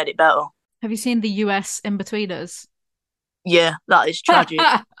where it made it better. Have you seen the US In-Betweeners? Yeah, that is tragic.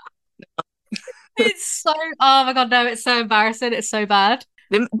 It's so, oh my god, no, it's so embarrassing. It's so bad.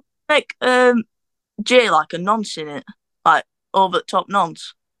 They make Jay like a nonce in it, like over the top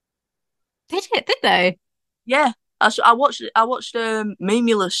nonce. Did they? Yeah, I watched it. I watched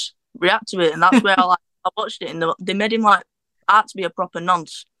Memulus react to it, and that's where I watched it. And they made him like art to be a proper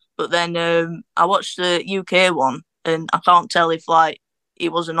nonce. But then I watched the UK one, and I can't tell if like he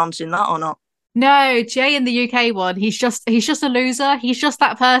was a nonce in that or not. No, Jay in the UK one, he's just a loser. He's just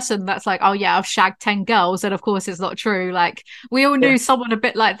that person that's like, oh yeah, I've shagged 10 girls, and of course it's not true. Like we all Yeah, knew someone a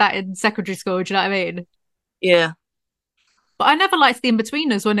bit like that in secondary school, do you know what I mean? yeah, But I never liked the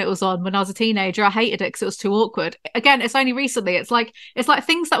In-Betweeners when it was on when I was a teenager. I hated it because it was too awkward. Again, it's only recently. It's like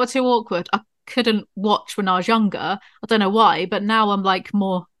things that were too awkward I couldn't watch when I was younger. I don't know why, but now I'm like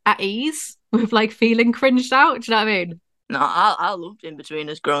more at ease with like feeling cringed out. Do you know what I mean? no, I loved In Between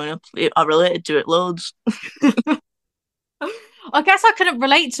Us growing up. I related to it loads. I guess I couldn't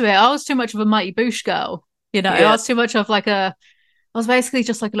relate to it. I was too much of a Mighty Boosh girl. I Yeah, was too much of like I was basically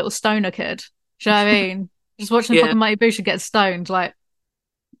just like a little stoner kid. Do you know what I mean? Just watching yeah. fucking Mighty Boosh and get stoned. Like,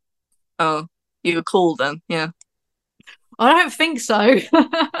 Oh, you were cool then. Yeah, I don't think so.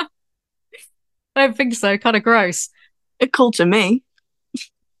 I don't think so. Kind of gross. it cool to me.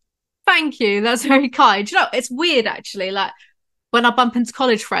 Thank you. That's very kind. It's weird actually. Like when I bump into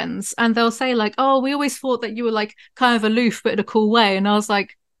college friends and they'll say like, "Oh, we always thought that you were like kind of aloof but in a cool way," and I was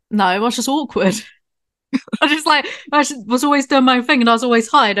like, "No, I was just awkward." I was always doing my own thing and I was always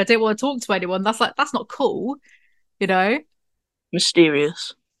hide. I didn't want to talk to anyone. That's not cool, you know?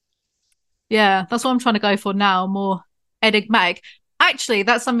 Mysterious. Yeah, that's what I'm trying to go for now, more enigmatic. Actually,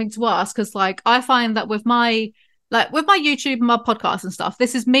 that's something to ask because like I find that with my YouTube and my podcast and stuff,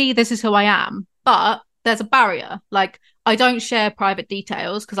 this is me, this is who I am. But there's a barrier. Like I don't share private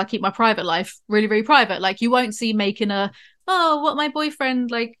details because I keep my private life really, really private. Like you won't see making what my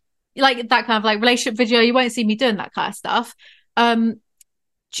boyfriend like that kind of like relationship video. You won't see me doing that kind of stuff.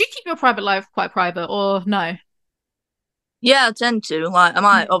 Do you keep your private life quite private or no? Yeah, I tend to. Like, I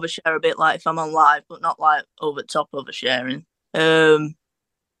might overshare a bit, like if I'm on live, but not like over the top oversharing.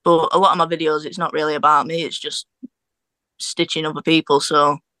 But a lot of my videos, it's not really about me. It's just stitching other people.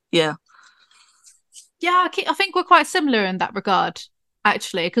 So yeah, Yeah, I think we're quite similar in that regard,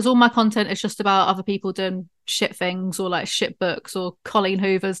 actually, because all my content is just about other people doing shit things or like shit books or Colleen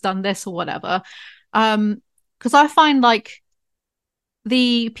Hoover's done this or whatever. Because I find like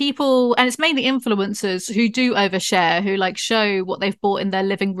the people, and it's mainly influencers who do overshare, who like show what they've bought in their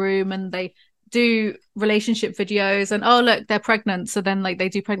living room and they do relationship videos and oh look they're pregnant so then like they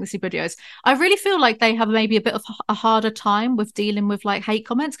do pregnancy videos. I really feel like they have maybe a bit of a harder time with dealing with like hate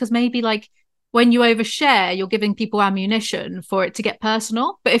comments because maybe like when you overshare you're giving people ammunition for it to get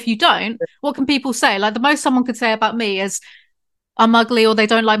personal, but if you don't, what can people say? Like the most someone could say about me is I'm ugly or they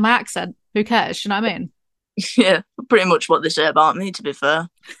don't like my accent. Who cares? You know what I mean? yeah, pretty much what they say about me. To be fair,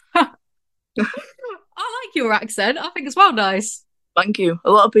 I like your accent. I think it's well nice. thank you.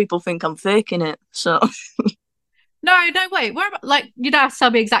 A lot of people think I'm faking it. So No, no, wait. Where like you don't have to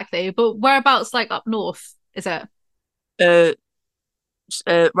tell me exactly, but whereabouts like up north is it? uh,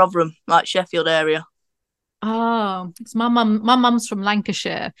 Rotherham, like Sheffield area. Oh, it's my mum's from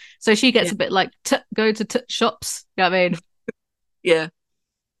Lancashire, so she gets Yeah, a bit like go to shops. You know what I mean? yeah,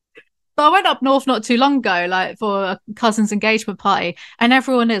 So I went up north not too long ago, like for a cousin's engagement party, and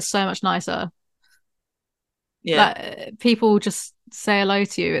everyone is so much nicer. yeah, Like people just say hello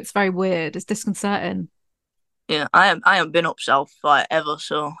to you. It's very weird. It's disconcerting. yeah. I haven't been up south like ever,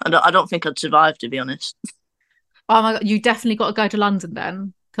 so I don't think I'd survive to be honest. Oh my God, you definitely got to go to London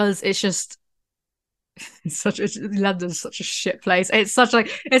then, because it's just London's such a shit place. It's such like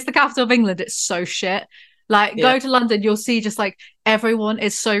it's the capital of England. It's so shit. Like, Yeah. go to London, you'll see just like everyone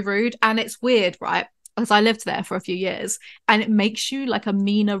is so rude. And it's weird, right? Because I lived there for a few years and it makes you like a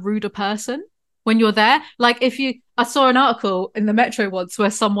meaner, ruder person when you're there. Like, I saw an article in the Metro once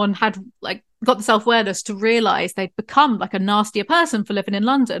where someone had like got the self awareness to realize they'd become like a nastier person for living in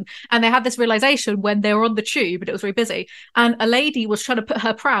London. And they had this realization when they were on the tube and it was really busy. And a lady was trying to put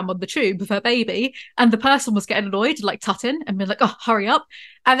her pram on the tube with her baby. And the person was getting annoyed, like tutting and being like, oh, hurry up.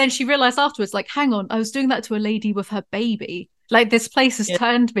 And then she realized afterwards, like, hang on, I was doing that to a lady with her baby. Like, this place has Yeah.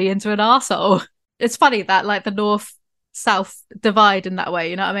 turned me into an arsehole. It's funny that, like, the north south divide in that way,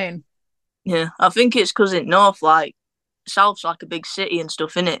 you know what I mean? Yeah. I think it's because in North, like, South's like a big city and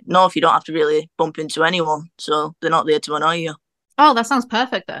stuff, in it. North, you don't have to really bump into anyone, so they're not there to annoy you. Oh, that sounds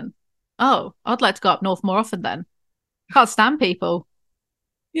perfect then. Oh, I'd like to go up north more often then. Can't stand people.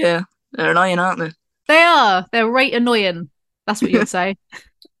 Yeah, they're annoying, aren't they? They are. They're right annoying. That's what you would say.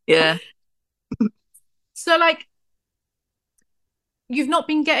 Yeah. So, like, you've not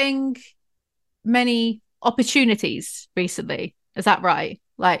been getting many opportunities recently. Is that right?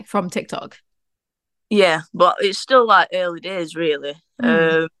 Like, from TikTok? Yeah, but it's still like early days, really.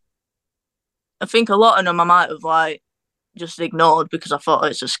 Hmm. I think a lot of them I might have like just ignored because I thought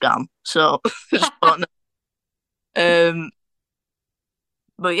it's a scam. So, just thought, no. um,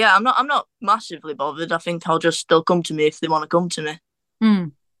 but yeah, I'm not massively bothered. I think they'll come to me if they want to come to me. Hmm.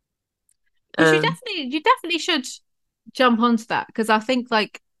 Because Um, you definitely should jump onto that because I think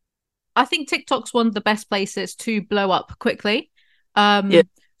TikTok's one of the best places to blow up quickly. yeah,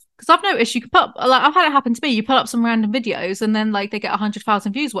 Because I've noticed you can put up, like, I've had it happen to me. You put up some random videos and then like they get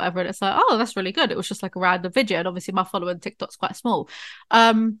 100,000 views, whatever, and it's like, oh, that's really good. It was just like a random video, and obviously my follower on TikTok's quite small.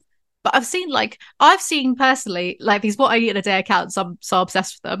 Um, but I've seen personally like these what I eat in a day accounts. I'm so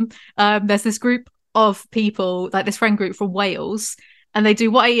obsessed with them. There's this group of people, like this friend group from Wales, and they do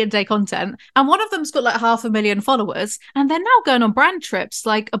what I eat in a day content. And one of them's got like 500,000 followers, and they're now going on brand trips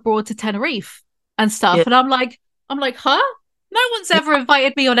like abroad to Tenerife and stuff. yeah. And I'm like, huh? No one's ever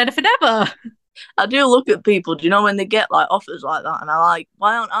invited me on anything ever. I do look at people. Do you know when they get like offers like that, and I like,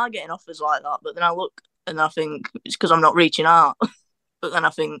 why aren't I getting offers like that? But then I look and I think it's because I'm not reaching out. But then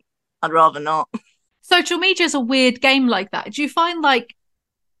I think I'd rather not. Social media is a weird game like that. Do you find that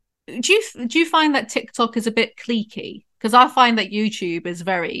TikTok is a bit cliquey? Because I find that YouTube is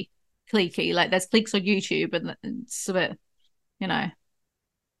very cliquey. Like there's cliques on YouTube and it's a bit, you know.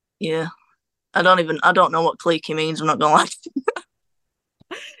 Yeah, I don't know what cliquey means. I'm not gonna lie.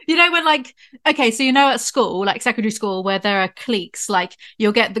 You know, when like, okay, so you know, at school, like secondary school, where there are cliques, like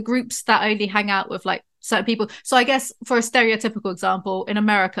you'll get the groups that only hang out with like certain people. So I guess for a stereotypical example, in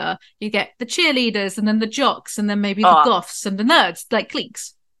America, you get the cheerleaders and then the jocks and then maybe the Oh, goths and the nerds, like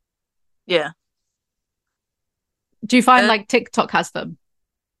cliques. yeah. Do you find Uh, like TikTok has them?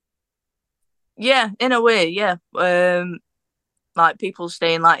 yeah, in a way, yeah. Like people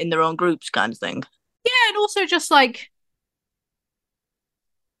staying like in their own groups, kind of thing. Yeah, and also just like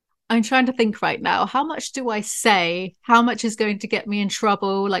I'm trying to think right now. How much do I say? How much is going to get me in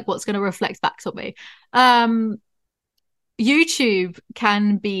trouble? Like what's going to reflect back to me? Um, YouTube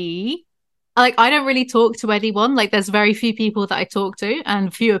can be like I don't really talk to anyone. Like there's very few people that I talk to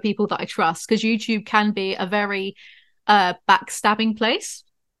and fewer people that I trust because YouTube can be a very backstabbing place.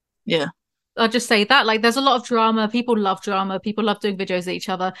 Yeah, I'll just say that. Like there's a lot of drama. People love drama. People love doing videos at each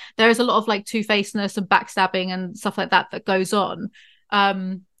other. There is a lot of like two-facedness and backstabbing and stuff like that that goes on.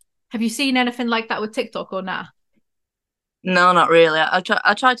 Um, have you seen anything like that with TikTok or nah? no, not really. I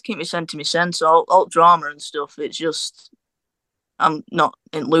try to keep my sense to myself. So all drama and stuff. It's just I'm not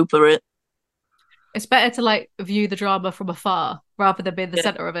in loop of it. It's better to like view the drama from afar rather than being the Yeah,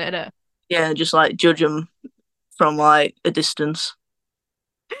 center of it, innit? yeah. Just like judge them from like a distance.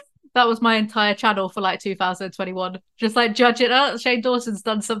 That was my entire channel for like 2021. Just like judge it. Oh, Shane Dawson's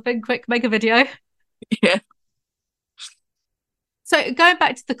done something. Quick, make a video. Yeah, So going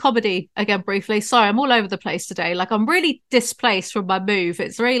back to the comedy again briefly. Sorry, I'm all over the place today. Like I'm really displaced from my move.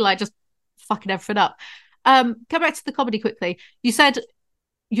 It's really like just fucking everything up. Go back to the comedy quickly. You said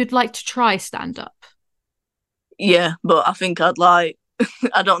you'd like to try stand up. yeah. But I think I'd like.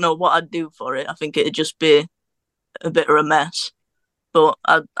 I don't know what I'd do for it. I think it'd just be a bit of a mess. But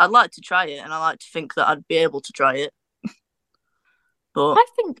I'd like to try it, and I like to think that I'd be able to try it. But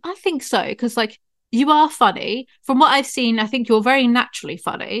I think so because like you are funny. From what I've seen, I think you're very naturally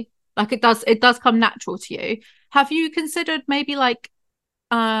funny. Like it does come natural to you. Have you considered maybe like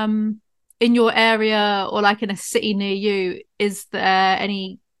in your area or like in a city near you, is there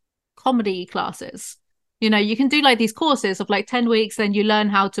any comedy classes? You know, you can do like these courses of like 10 weeks, then you learn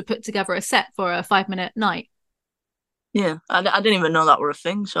how to put together a set for a 5 minute night. yeah, I didn't even know that were a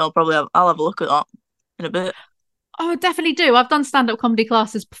thing. So I'll have a look at that in a bit. Oh, I definitely do. I've done stand-up comedy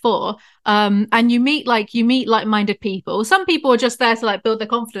classes before. And you meet like-minded people. Some people are just there to like build their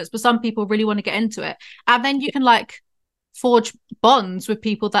confidence, but some people really want to get into it. And then you can like forge bonds with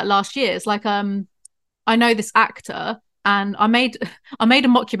people that last years. Like I know this actor and I made a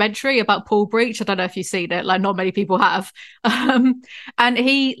mockumentary about Paul Breach. I don't know if you've seen it, like not many people have. Um and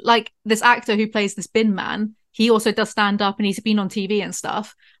he like this actor who plays this bin man, he also does stand up and he's been on TV and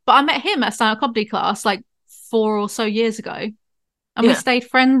stuff. But I met him at stand up comedy class like 4 or so years ago. And we Yeah, stayed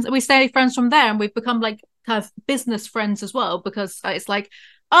friends. We stayed friends from there and we've become like kind of business friends as well because it's like,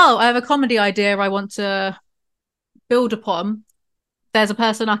 oh, I have a comedy idea I want to build upon. There's a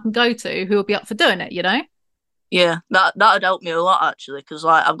person I can go to who will be up for doing it, you know? yeah, that'd help me a lot actually, because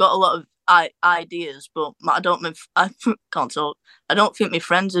like I've got a lot of ideas, but I don't I can't talk. I don't think my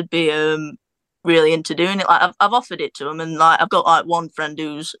friends would be really into doing it. Like I've offered it to them, and like I've got like one friend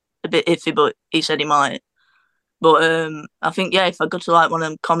who's a bit iffy, but he said he might. But I think yeah, if I go to like one of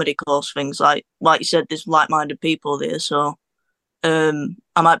them comedy course things, like you said, there's like-minded people there, so we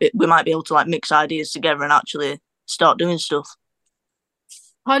might be able to like mix ideas together and actually start doing stuff.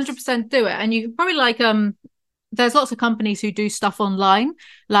 100% do it. And you can probably like there's lots of companies who do stuff online.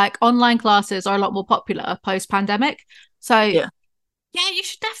 Like online classes are a lot more popular post pandemic. So Yeah, yeah,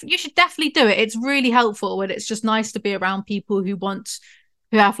 you should definitely do it. It's really helpful and it's just nice to be around people who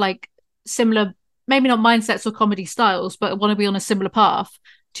have like similar, maybe not mindsets or comedy styles, but want to be on a similar path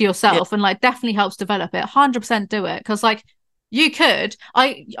to yeah, yourself and like definitely helps develop it. 100% do it because like you could.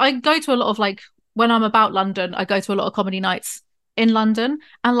 I go to a lot of like when I'm about London, I go to a lot of comedy nights in London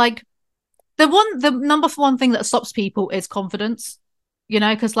and like the number one thing that stops people is confidence, you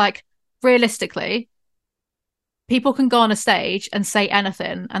know, because like realistically people can go on a stage and say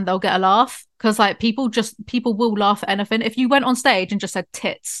anything and they'll get a laugh because like people will laugh at anything. If you went on stage and just said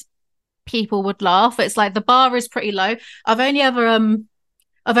tits, people would laugh. It's like the bar is pretty low. I've only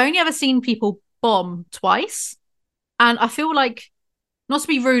ever seen people bomb twice, and I feel like, not to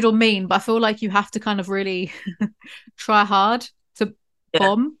be rude or mean, but I feel like you have to kind of really try hard to yeah,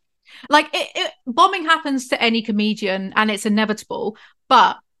 bomb. Like bombing happens to any comedian and it's inevitable.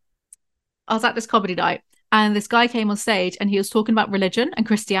 But I was at this comedy night and this guy came on stage and he was talking about religion and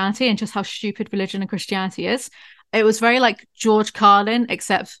Christianity and just how stupid religion and Christianity is. It was very like George Carlin,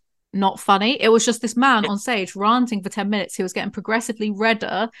 except not funny. It was just this man yeah. on stage ranting for 10 minutes. He was getting progressively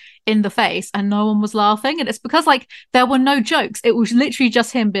redder in the face and no one was laughing. And it's because like there were no jokes. It was literally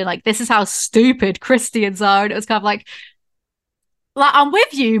just him being like, this is how stupid Christians are. And it was kind of like I'm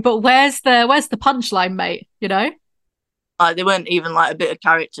with you, but where's the punchline, mate? You know? Like they weren't even like a bit of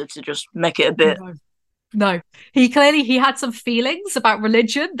character to just make it a bit. No. No, he had some feelings about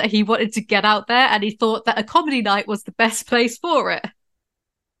religion that he wanted to get out there, and he thought that a comedy night was the best place for it.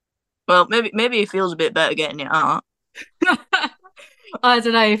 Well, maybe he feels a bit better getting it out. I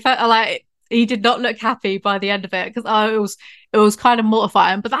don't know. He felt like he did not look happy by the end of it because it was kind of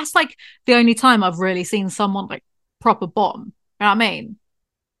mortifying. But that's like the only time I've really seen someone like proper bomb. You know what I mean?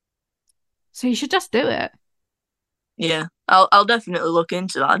 So you should just do it. Yeah, I'll definitely look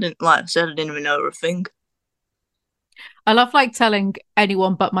into that. I didn't like I said I didn't even know it was a thing. I love like telling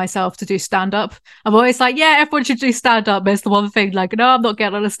anyone but myself to do stand up. I'm always like, yeah, everyone should do stand up. It's the one thing. Like, no, I'm not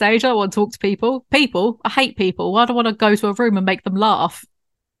getting on a stage. I don't want to talk to people. People, I hate people. I don't want to go to a room and make them laugh.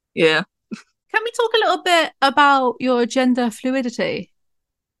 Yeah, Can we talk a little bit about your gender fluidity?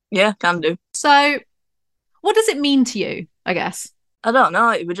 yeah, can do. So, what does it mean to you? I guess. I don't know.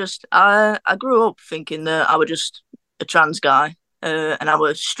 It was just I grew up thinking that I was just a trans guy, and I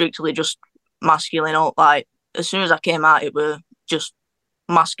was strictly just masculine. All like as soon as I came out, it were just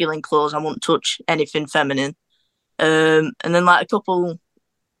masculine clothes. I wouldn't touch anything feminine. And then like a couple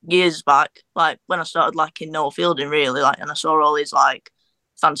years back, like when I started like in no fielding really, like, and I saw all these like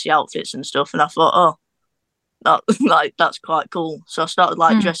fancy outfits and stuff, and I thought, oh, that like that's quite cool. So I started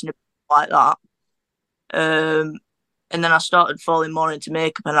like Mm. dressing up like that. Um, and then I started falling more into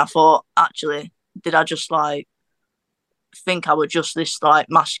makeup, and I thought, actually, did I just like think I was just this like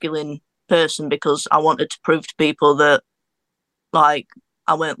masculine person because I wanted to prove to people that like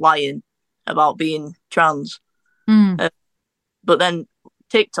I weren't lying about being trans. Mm. Uh, but then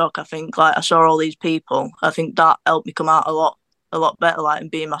TikTok, I think like I saw all these people. I think that helped me come out a lot better, like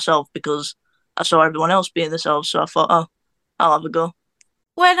and being myself because I saw everyone else being themselves. So I thought, oh, I'll have a go.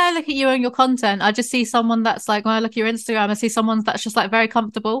 When I look at you and your content, I just see someone that's like, when I look at your Instagram, I see someone that's just like very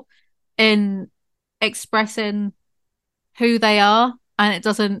comfortable in expressing who they are, and it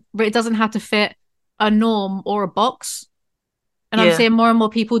doesn't have to fit a norm or a box. And I'm Yeah, seeing more and more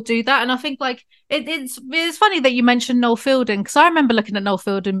people do that. And I think like it's funny that you mentioned Noel Fielding, because I remember looking at Noel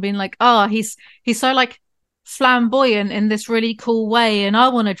Fielding being like, oh, he's so like flamboyant in this really cool way, and I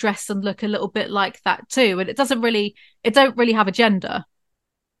want to dress and look a little bit like that too. And it don't really have a gender.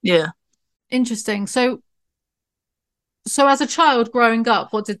 yeah. Interesting. So as a child growing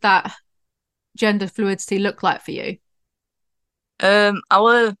up, what did that gender fluidity look like for you? I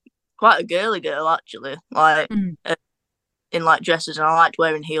were quite a girly girl actually, like Mm. uh, in like dresses, and I liked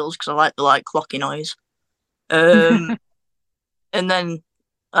wearing heels because I liked the like clocky noise. Um, and then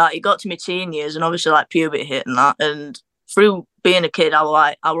it got to my teen years, and obviously like puberty hit and that, and through being a kid,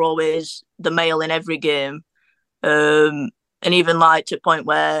 I were always the male in every game. And even like to a point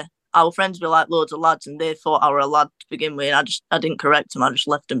where our friends were like loads of lads, and they thought I were a lad to begin with, and I didn't correct them, I just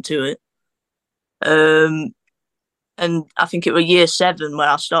left them to it. Um, and I think it was year 7 when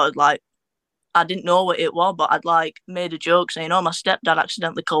I started like I didn't know what it was, but I'd like made a joke saying, "Oh, my stepdad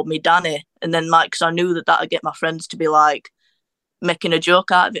accidentally called me Danny," and then like, because I knew that that'd get my friends to be like making a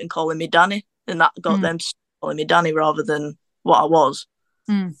joke out of it and calling me Danny, and that got Mm. them calling me Danny rather than what I was.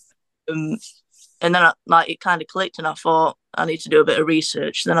 Mm. Um, and then like it kind of clicked, and I thought I need to do a bit of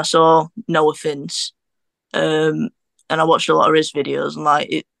research. Then I saw Noah Finns, and I watched a lot of his videos, and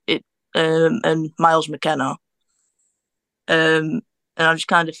like and Miles McKenna, and I just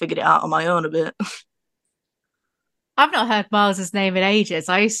kind of figured it out on my own a bit. I've not heard Miles's name in ages.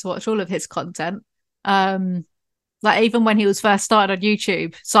 I used to watch all of his content. Um, like even when he was first started on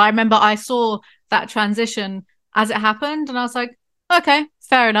YouTube. So I remember I saw that transition as it happened, and I was like, okay,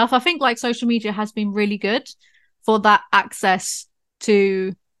 fair enough. I think like social media has been really good for that access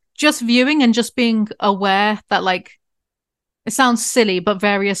to just viewing and just being aware that like it sounds silly, but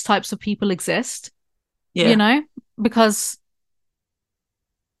various types of people exist, you Yeah, know? Because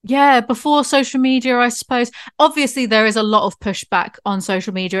yeah, before social media, I suppose. Obviously, there is a lot of pushback on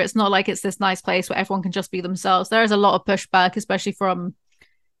social media. It's not like it's this nice place where everyone can just be themselves. There is a lot of pushback, especially from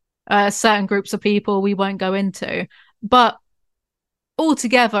certain groups of people we won't go into. But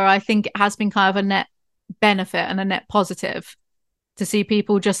altogether, I think it has been kind of a net benefit and a net positive to see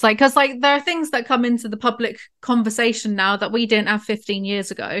people just like, because like there are things that come into the public conversation now that we didn't have 15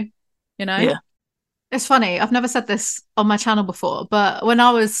 years ago, you know? yeah, It's funny. I've never said this on my channel before, but when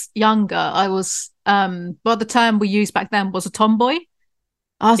I was younger, I was well, the term we used back then was a tomboy. yeah,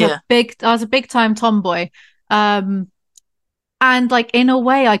 I was a big time tomboy. Um and like in a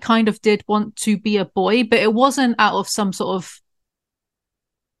way I kind of did want to be a boy, but it wasn't out of some sort of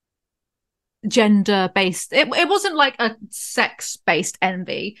gender based it wasn't like a sex based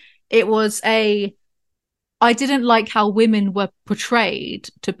envy. It was a I didn't like how women were portrayed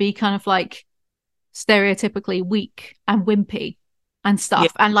to be kind of like stereotypically weak and wimpy and yeah,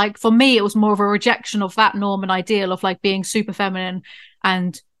 stuff. And like for me, it was more of a rejection of that norm and ideal of like being super feminine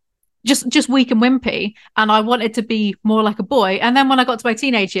and just weak and wimpy. And I wanted to be more like a boy. And then when I got to my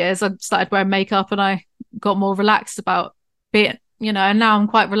teenage years, I started wearing makeup and I got more relaxed about being, you know, and now I'm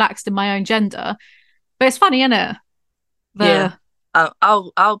quite relaxed in my own gender. But it's funny, isn't it? yeah. The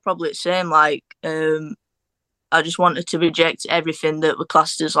I'll probably the same. Like, I just wanted to reject everything that were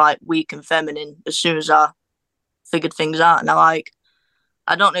classed as like weak and feminine as soon as I figured things out. And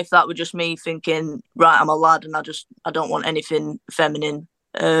I don't know if that was just me thinking, right, I'm a lad and I don't want anything feminine,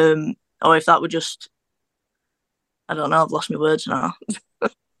 or if that were just I don't know. I've lost my words now.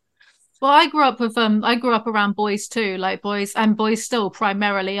 Well, I grew up around boys too, like boys still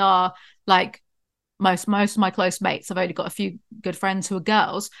primarily are like most of my close mates. I've only got a few good friends who are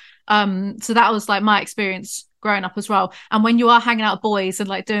girls. So that was like my experience growing up as well. And when you are hanging out with boys and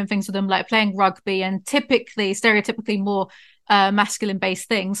like doing things with them, like playing rugby and typically, stereotypically more masculine based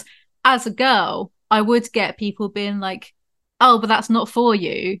things, as a girl, I would get people being like, "Oh, but that's not for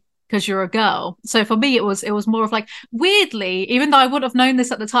you." Because you're a girl. So for me, it was more of like weirdly, even though I wouldn't have known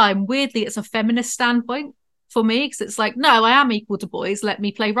this at the time, weirdly, it's a feminist standpoint for me because it's like, no, I am equal to boys. Let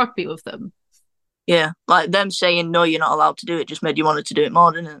me play rugby with them. Yeah, like them saying no, you're not allowed to do it, just made you wanted to do it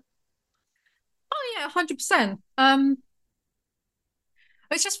more, didn't it? Oh yeah, 100%.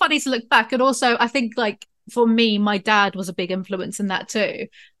 It's just funny to look back, and also I think like for me, my dad was a big influence in that too.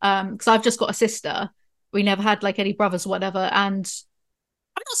 Because I've just got a sister. We never had like any brothers or whatever, and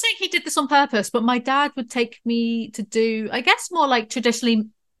I'm not saying he did this on purpose, but my dad would take me to do, I guess, more like traditionally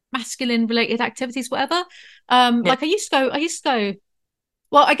masculine related activities, whatever. Yeah, Like I used to go.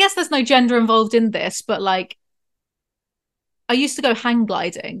 Well, I guess there's no gender involved in this, but like I used to go hang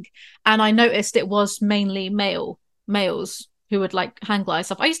gliding, and I noticed it was mainly males who would like hang glide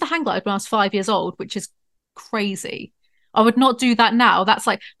stuff. I used to hang glide when I was 5 years old, which is crazy. I would not do that now. That's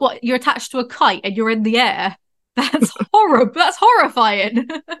like what you're attached to a kite and you're in the air. That's horrible. That's horrifying.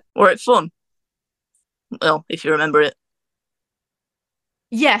 Were it fun? Well, if you remember it.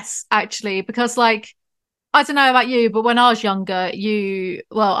 Yes, actually, because like I don't know about you, but when I was younger,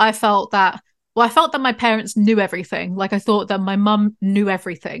 I felt that my parents knew everything. Like I thought that my mum knew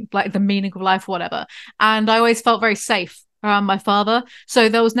everything, like the meaning of life, whatever. And I always felt very safe around my father. So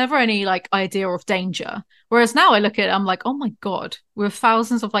there was never any like idea of danger. Whereas now I look at it, I'm like, oh my God, we're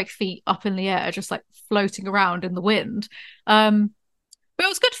thousands of like feet up in the air, just like floating around in the wind. But it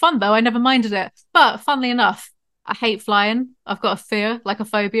was good fun though. I never minded it. But funnily enough, I hate flying. I've got a fear, like a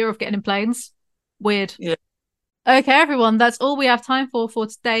phobia of getting in planes. Weird. Yeah. Okay, everyone, that's all we have time for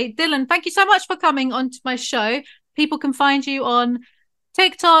today. Dylan, thank you so much for coming onto my show. People can find you on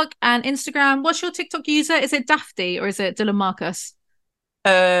TikTok and Instagram. What's your TikTok user? Is it DAFTDI or is it Dylan Marcus?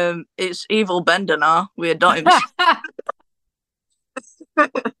 It's Evil Bender now. We dot him.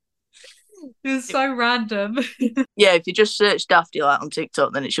 It's so random. Yeah, if you just search Dafty like on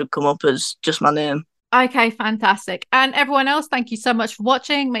TikTok, then it should come up as just my name. Okay, fantastic. And everyone else, thank you so much for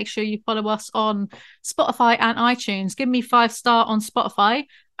watching. Make sure you follow us on Spotify and iTunes. Give me 5 star on Spotify,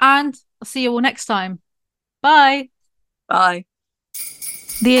 and I'll see you all next time. Bye. Bye.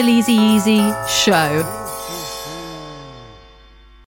 The Elise Easy Show.